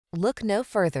Look no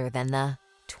further than the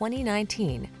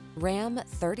 2019 Ram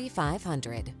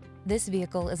 3500. This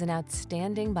vehicle is an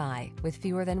outstanding buy with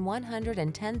fewer than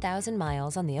 110,000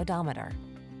 miles on the odometer.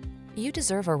 You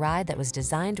deserve a ride that was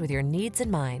designed with your needs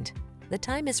in mind. The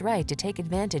time is right to take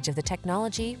advantage of the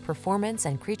technology, performance,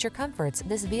 and creature comforts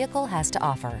this vehicle has to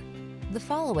offer. The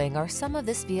following are some of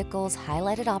this vehicle's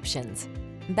highlighted options: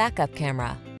 backup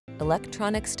camera,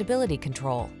 electronic stability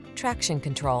control, traction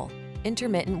control,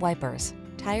 intermittent wipers,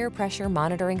 tire pressure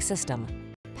monitoring system,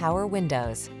 power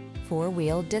windows,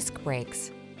 four-wheel disc brakes,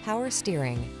 power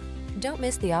steering. Don't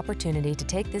miss the opportunity to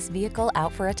take this vehicle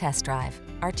out for a test drive.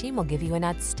 Our team will give you an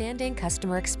outstanding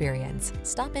customer experience.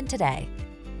 Stop in today.